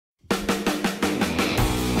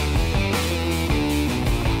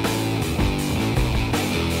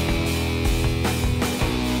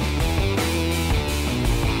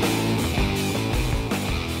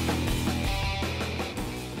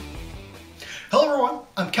everyone,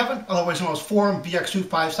 I'm Kevin, otherwise known as Forum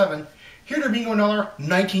VX257, here to bring you another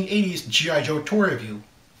 1980s G.I. Joe toy review.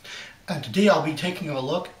 And today I'll be taking a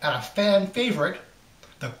look at a fan favorite,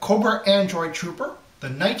 the Cobra Android Trooper, the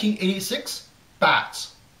 1986 B.A.T.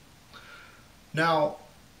 Now,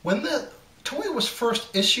 when the toy was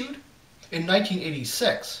first issued in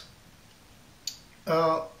 1986,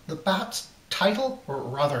 the B.A.T's title, or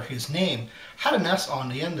rather his name, had an S on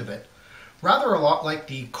the end of it. Rather a lot like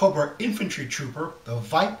the Cobra Infantry Trooper, the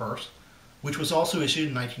Vipers, which was also issued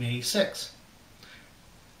in 1986.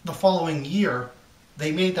 The following year,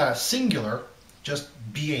 they made that singular, just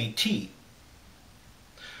B.A.T.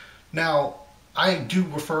 Now, I do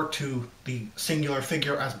refer to the singular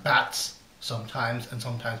figure as B.A.Ts sometimes, and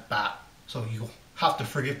sometimes B.A.T, so you'll have to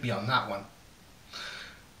forgive me on that one.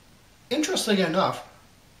 Interestingly enough,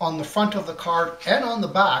 on the front of the card and on the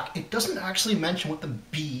back, it doesn't actually mention what the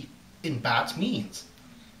B in B.A.T means.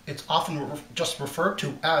 It's often just referred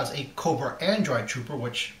to as a Cobra Android Trooper,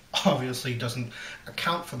 which obviously doesn't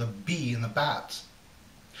account for the B in the B.A.Ts.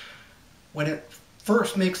 When it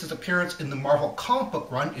first makes its appearance in the Marvel comic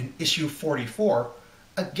book run in issue 44,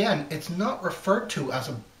 again, it's not referred to as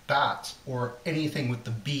a B.A.T or anything with the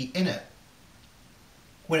B in it.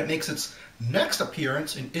 When it makes its next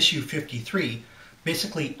appearance in issue 53,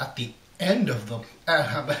 basically at the end of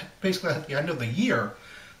the year,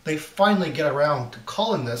 they finally get around to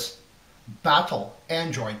calling this Battle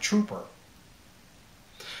Android Trooper.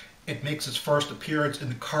 It makes its first appearance in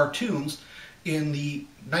the cartoons in the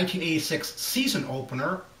 1986 season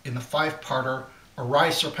opener in the 5-parter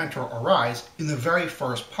Arise Serpentor Arise in the very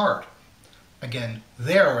first part. Again,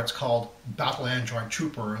 there it's called Battle Android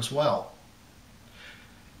Trooper as well.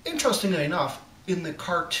 Interestingly enough, in the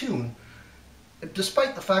cartoon,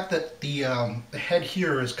 despite the fact that the head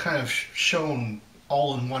here is kind of shown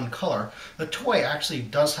all in one color, the toy actually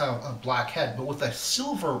does have a black head, but with a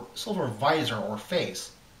silver visor or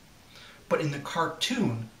face. But in the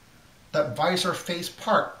cartoon, that visor face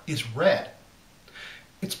part is red.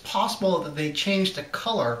 It's possible that they changed the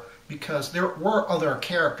color because there were other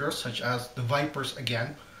characters, such as the Vipers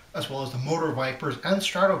again, as well as the Motor Vipers and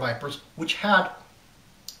Strato Vipers, which had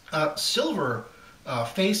silver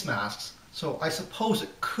face masks. So I suppose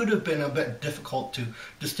it could have been a bit difficult to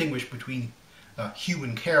distinguish between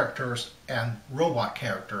human characters and robot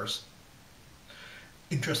characters.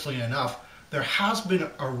 Interestingly enough, there has been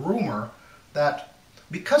a rumor that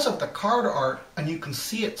because of the card art, and you can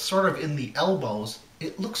see it sort of in the elbows,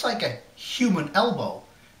 it looks like a human elbow.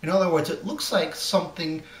 In other words, it looks like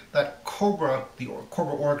something that Cobra, the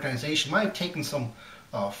Cobra organization, might have taken some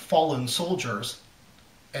fallen soldiers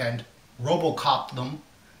and RoboCopped them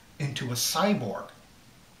into a cyborg.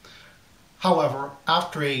 However,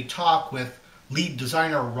 after a talk with lead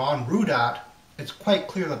designer Ron Rudat, it's quite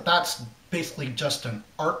clear that that's basically just an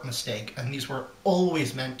art mistake, and these were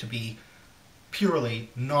always meant to be purely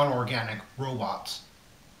non-organic robots.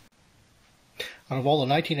 Out of all the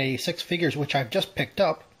 1986 figures which I've just picked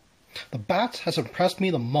up, the B.A.T has impressed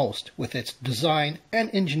me the most with its design and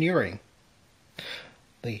engineering.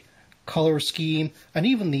 The color scheme, and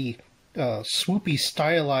even the swoopy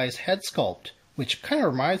stylized head sculpt, which kind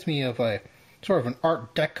of reminds me of a sort of an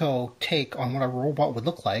Art Deco take on what a robot would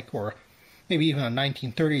look like, or maybe even a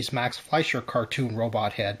 1930s Max Fleischer cartoon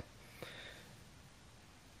robot head.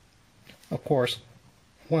 Of course,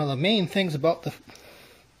 one of the main things about the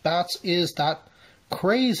B.A.Ts is that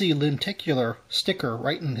crazy lenticular sticker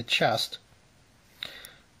right in the chest,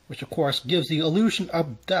 which of course gives the illusion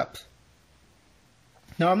of depth.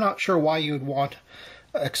 Now, I'm not sure why you'd want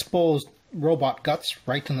exposed robot guts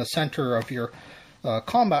right in the center of your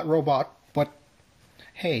combat robot, but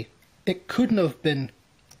hey, it couldn't have been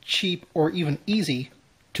cheap or even easy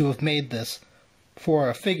to have made this for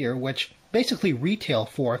a figure which basically retailed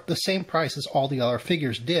for the same price as all the other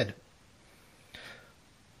figures did.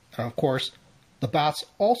 And of course, the B.A.T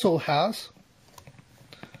also has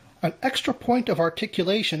an extra point of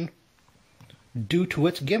articulation due to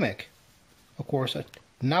its gimmick. Of course, it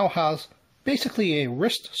now has basically a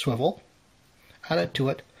wrist swivel added to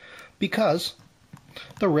it because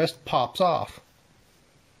the wrist pops off,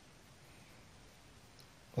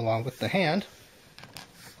 along with the hand,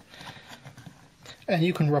 and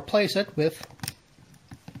you can replace it with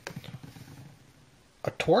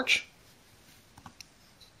a torch,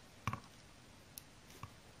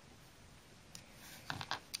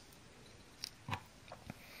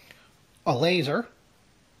 a laser,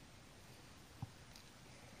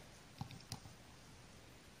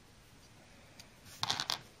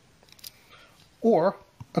 or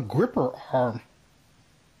a gripper arm.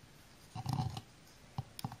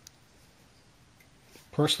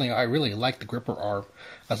 personally, I really like the gripper arm,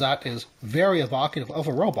 as that is very evocative of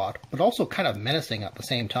a robot, but also kind of menacing at the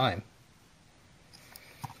same time.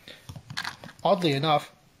 Oddly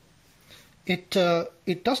enough, it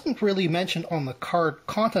doesn't really mention on the card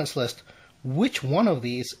contents list which one of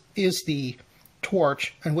these is the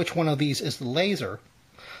torch and which one of these is the laser.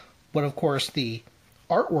 But of course, the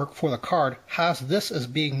artwork for the card has this as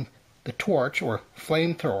being the torch or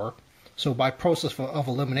flamethrower, so by process of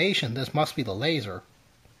elimination, this must be the laser.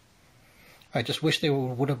 I just wish they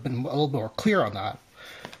would have been a little more clear on that.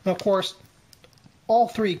 And of course, all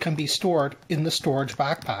three can be stored in the storage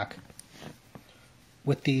backpack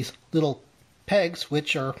with these little pegs,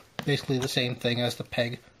 which are basically the same thing as the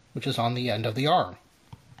peg which is on the end of the arm.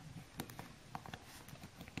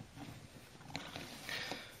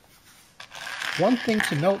 One thing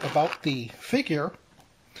to note about the figure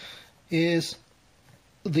is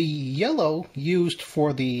the yellow used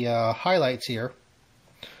for the highlights here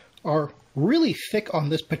are really thick on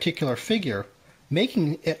this particular figure,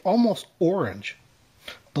 making it almost orange.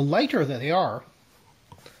 The lighter that they are,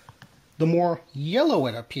 the more yellow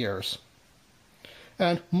it appears.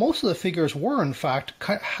 And most of the figures were, in fact,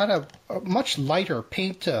 had a much lighter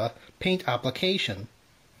paint application,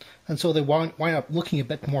 and so they wind up looking a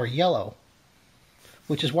bit more yellow,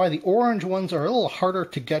 which is why the orange ones are a little harder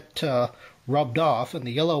to get rubbed off, and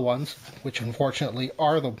the yellow ones, which unfortunately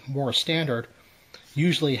are the more standard,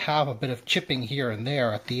 usually have a bit of chipping here and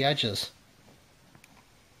there at the edges.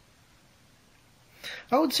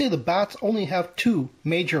 I would say the bats only have two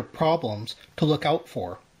major problems to look out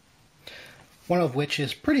for. One of which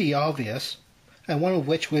is pretty obvious, and one of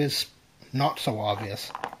which was not so obvious.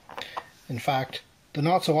 In fact, the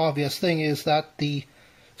not so obvious thing is that the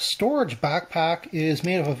storage backpack is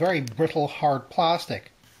made of a very brittle, hard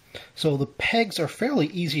plastic. So the pegs are fairly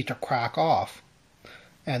easy to crack off.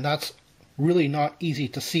 And that's really not easy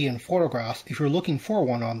to see in photographs. If you're looking for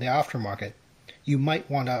one on the aftermarket, you might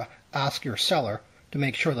want to ask your seller to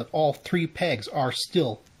make sure that all three pegs are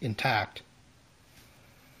still intact.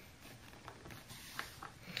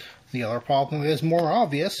 The other problem is more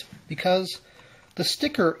obvious because the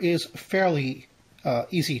sticker is fairly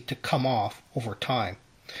easy to come off over time.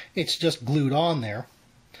 It's just glued on there,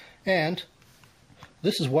 and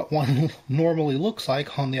this is what one normally looks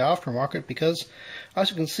like on the aftermarket because, as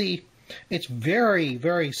you can see, it's very,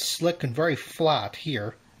 very slick and very flat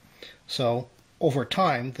here. So over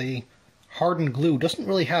time, the hardened glue doesn't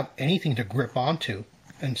really have anything to grip onto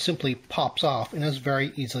and simply pops off and is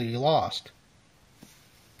very easily lost.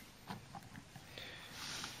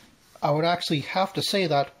 I would actually have to say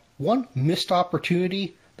that one missed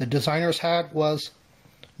opportunity the designers had was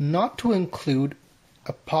not to include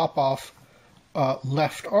a pop-off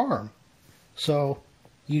left arm. So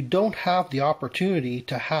you don't have the opportunity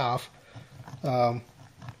to have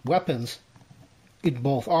weapons in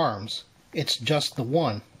both arms. It's just the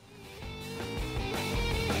one.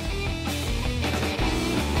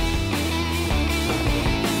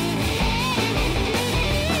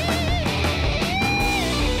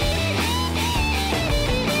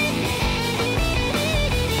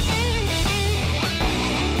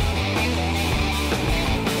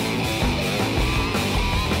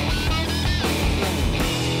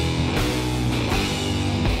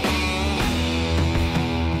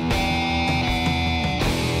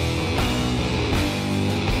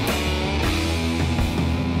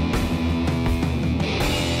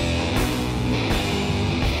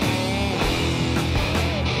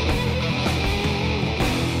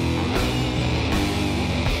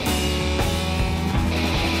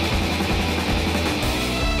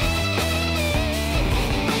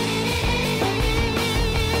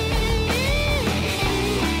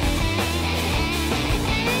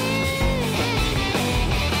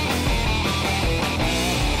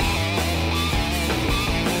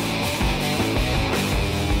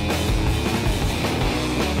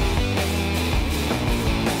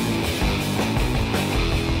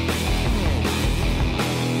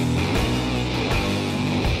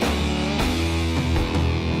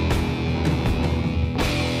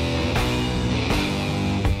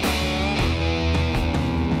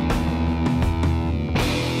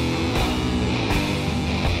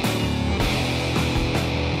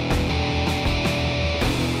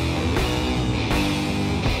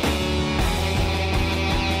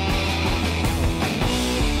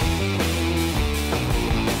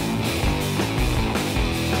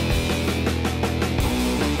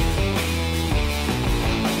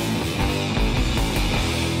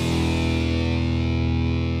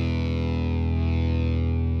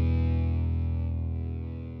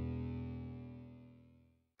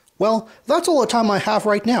 Well, that's all the time I have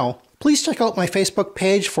right now, please check out my Facebook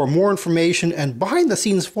page for more information and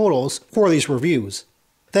behind-the-scenes photos for these reviews.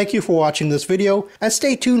 Thank you for watching this video, and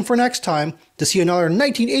stay tuned for next time to see another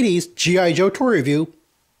 1980s G.I. Joe toy review.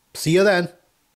 See you then.